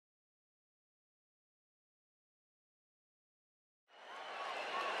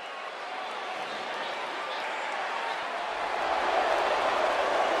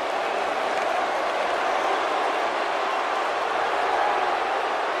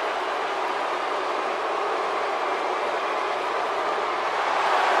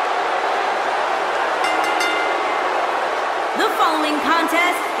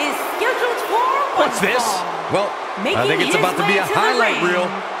contest is scheduled for What's this? Well, I think it's about to be a highlight reel.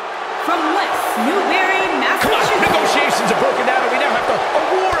 From West Newbury, Come on, Massachusetts. negotiations are broken down and we now have a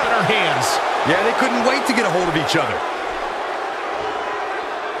war on our hands. Yeah, they couldn't wait to get a hold of each other.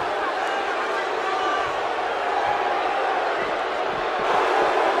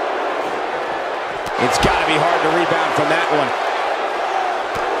 It's got to be hard to rebound from that one.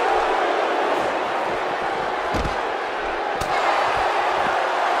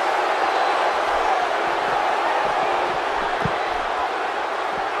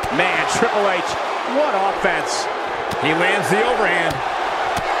 Man, Triple H, what offense. He lands the overhand.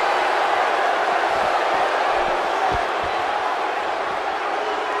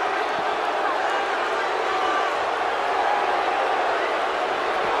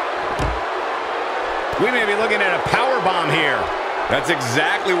 We may be looking at a power bomb here. That's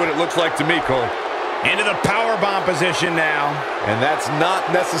exactly what it looks like to me, Cole. Into the power bomb position now. And that's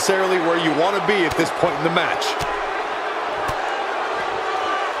not necessarily where you want to be at this point in the match.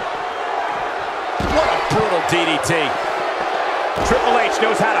 What a brutal DDT. Triple H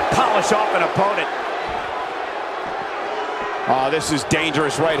knows how to polish off an opponent. Oh, this is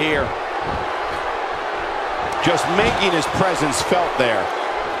dangerous right here. Just making his presence felt there.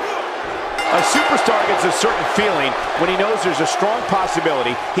 A superstar gets a certain feeling when he knows there's a strong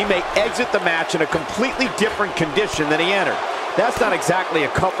possibility he may exit the match in a completely different condition than he entered. That's not exactly a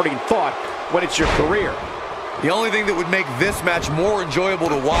comforting thought when it's your career. The only thing that would make this match more enjoyable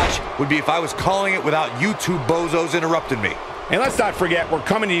to watch would be if I was calling it without you two bozos interrupting me. And let's not forget, we're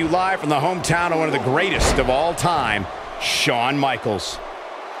coming to you live from the hometown of one of the greatest of all time, Shawn Michaels.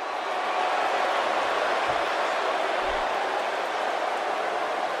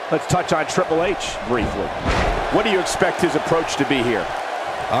 Let's touch on Triple H briefly. What do you expect his approach to be here?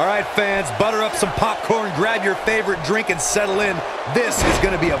 All right, fans, butter up some popcorn, grab your favorite drink, and settle in. This is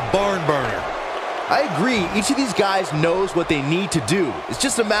going to be a barn burner. I agree. Each of these guys knows what they need to do. It's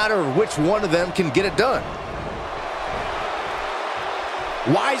just a matter of which one of them can get it done.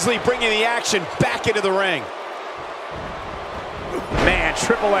 Wisely bringing the action back into the ring. Man,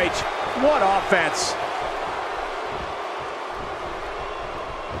 Triple H, what offense.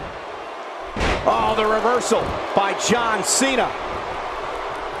 Oh, the reversal by John Cena.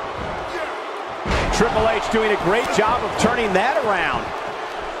 Triple H doing a great job of turning that around.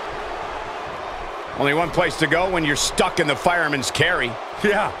 Only one place to go when you're stuck in the fireman's carry.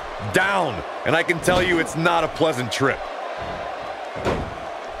 Yeah, down. And I can tell you it's not a pleasant trip.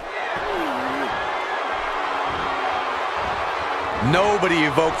 Nobody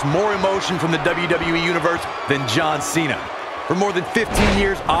evokes more emotion from the WWE Universe than John Cena. For more than 15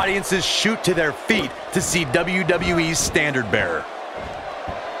 years, audiences shoot to their feet to see WWE's standard bearer.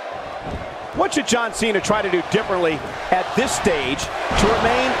 What should John Cena try to do differently at this stage to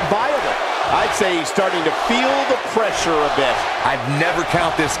remain viable? I'd say he's starting to feel the pressure a bit. I'd never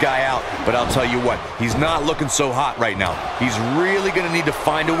count this guy out, but I'll tell you what, he's not looking so hot right now. He's really going to need to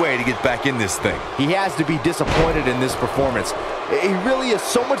find a way to get back in this thing. He has to be disappointed in this performance. He really is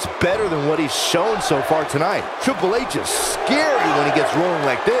so much better than what he's shown so far tonight. Triple H is scary when he gets rolling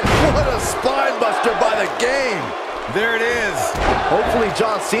like this. What a spine buster by the game. There it is. Hopefully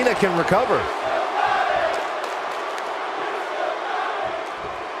John Cena can recover.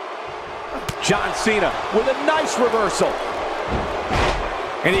 John Cena with a nice reversal.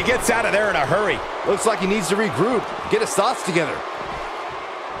 And he gets out of there in a hurry. Looks like he needs to regroup, get his thoughts together.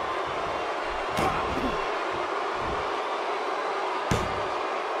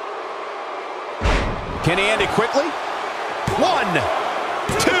 Can he end it quickly? 1,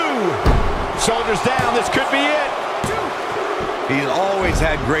 2. Shoulders down, this could be it. He's always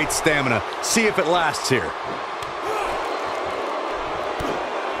had great stamina. See if it lasts here.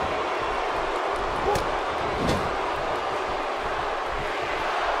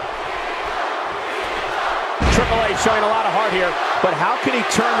 Triple H showing a lot of heart here, but how can he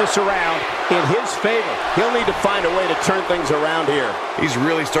turn this around in his favor? He'll need to find a way to turn things around here. He's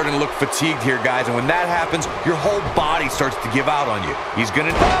really starting to look fatigued here, guys, and when that happens, your whole body starts to give out on you. He's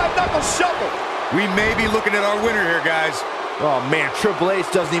gonna... knuckle shuffle! We may be looking at our winner here, guys. Oh man, Triple H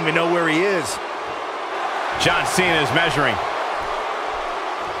doesn't even know where he is. John Cena is measuring.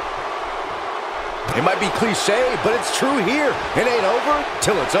 It might be cliche, but it's true here. It ain't over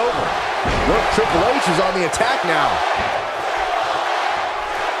till it's over. Look, Triple H is on the attack now.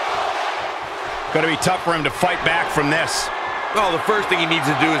 Going to be tough for him to fight back from this. Well, the first thing he needs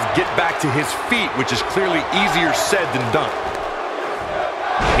to do is get back to his feet, which is clearly easier said than done.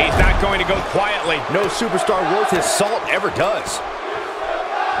 He's not going to go quietly. No superstar worth his salt ever does.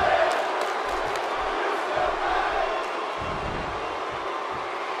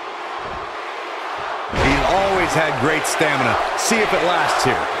 He's had great stamina. See if it lasts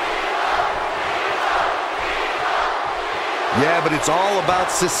here. Yeah, but it's all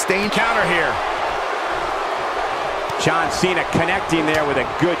about sustained counter here. John Cena connecting there with a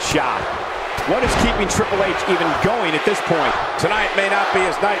good shot. What is keeping Triple H even going at this point? Tonight may not be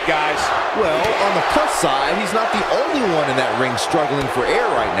his night, guys. Well, on the plus side, he's not the only one in that ring struggling for air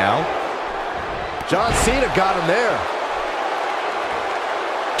right now. John Cena got him there.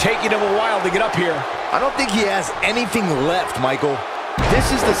 Taking him a while to get up here. I don't think he has anything left, Michael.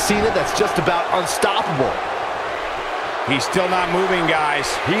 This is the Cena that's just about unstoppable. He's still not moving,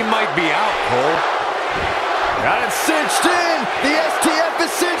 guys. He might be out, Cole. Got it cinched in. The STF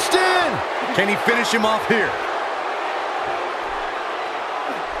is cinched in. Can he finish him off here?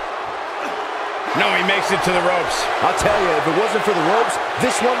 No, he makes it to the ropes. I'll tell you, if it wasn't for the ropes,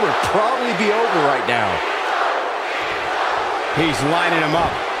 this one would probably be over right now. He's lining him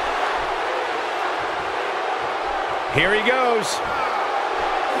up. Here he goes.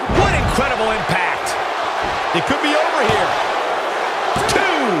 What incredible impact. It could be over here. 2.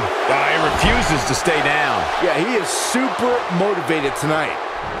 He refuses to stay down. Yeah, he is super motivated tonight.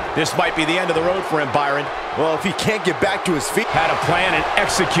 This might be the end of the road for him, Byron. Well, if he can't get back to his feet. Had a plan and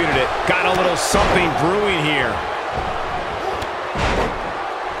executed it. Got a little something brewing here.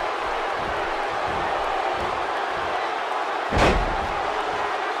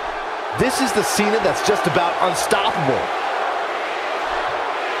 This is the Cena that's just about unstoppable.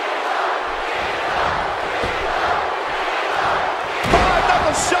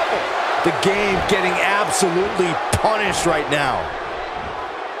 Shuffle. The game getting absolutely punished right now.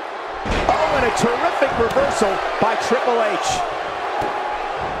 Oh, and a terrific reversal by Triple H.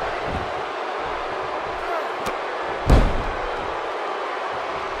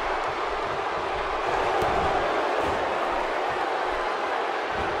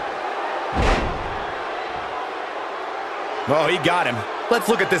 Oh, he got him. Let's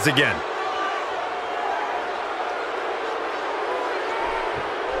look at this again.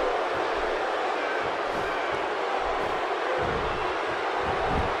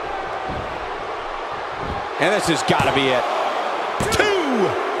 And this has got to be it. 2!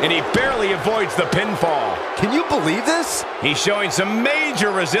 And he barely avoids the pinfall. Can you believe this? He's showing some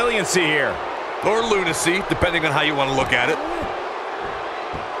major resiliency here. Or lunacy, depending on how you want to look at it.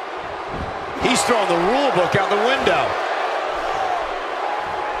 He's throwing the rule book out the window.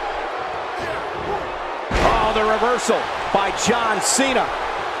 Oh, the reversal by John Cena.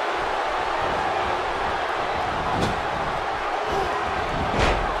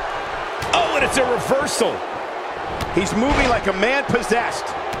 Oh, and it's a reversal. He's moving like a man possessed.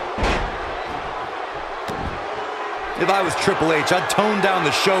 If I was Triple H, I'd tone down the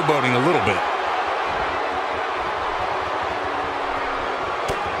showboating a little bit.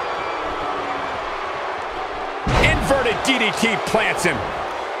 Inverted DDT plants him.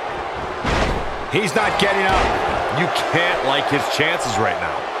 He's not getting up. You can't like his chances right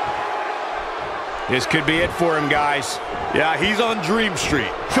now. This could be it for him, guys. Yeah, he's on Dream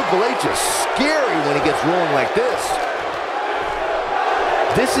Street. Triple H is scary when he gets rolling like this.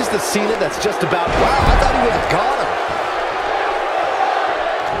 This is the Cena that's just about... Wow, I thought he would have got him.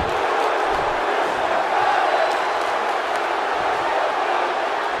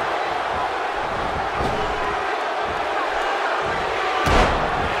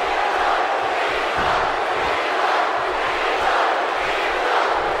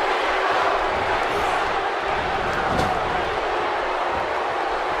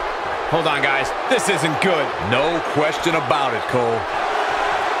 Hold on, guys. This isn't good. No question about it, Cole.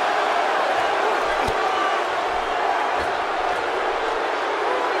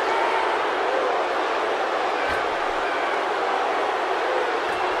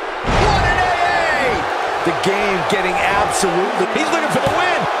 What an AA! The game getting absolutely... He's looking for the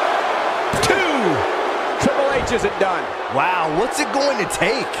win. 2. Triple H isn't done. Wow, what's it going to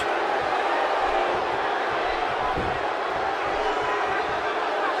take?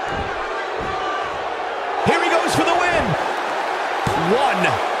 For the win. 1,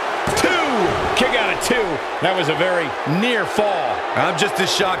 2. Kick out of 2. That was a very near fall. I'm just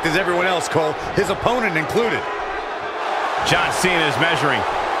as shocked as everyone else, Cole, his opponent included. John Cena is measuring.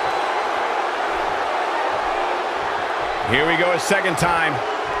 Here we go a second time.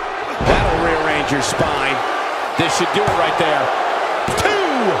 That'll rearrange your spine. This should do it right there. 2.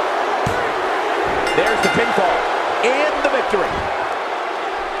 There's the pinfall and the victory.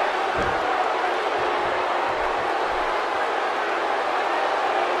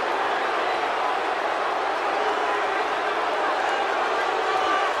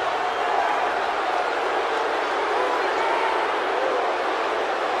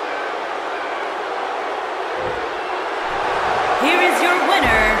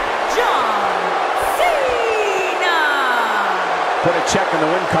 check in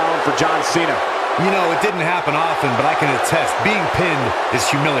the win column for John Cena. You know, it didn't happen often, but I can attest, being pinned is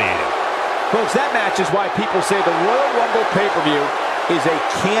humiliating. Folks, that match is why people say the Royal Rumble pay-per-view is a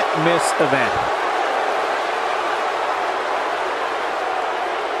can't-miss event.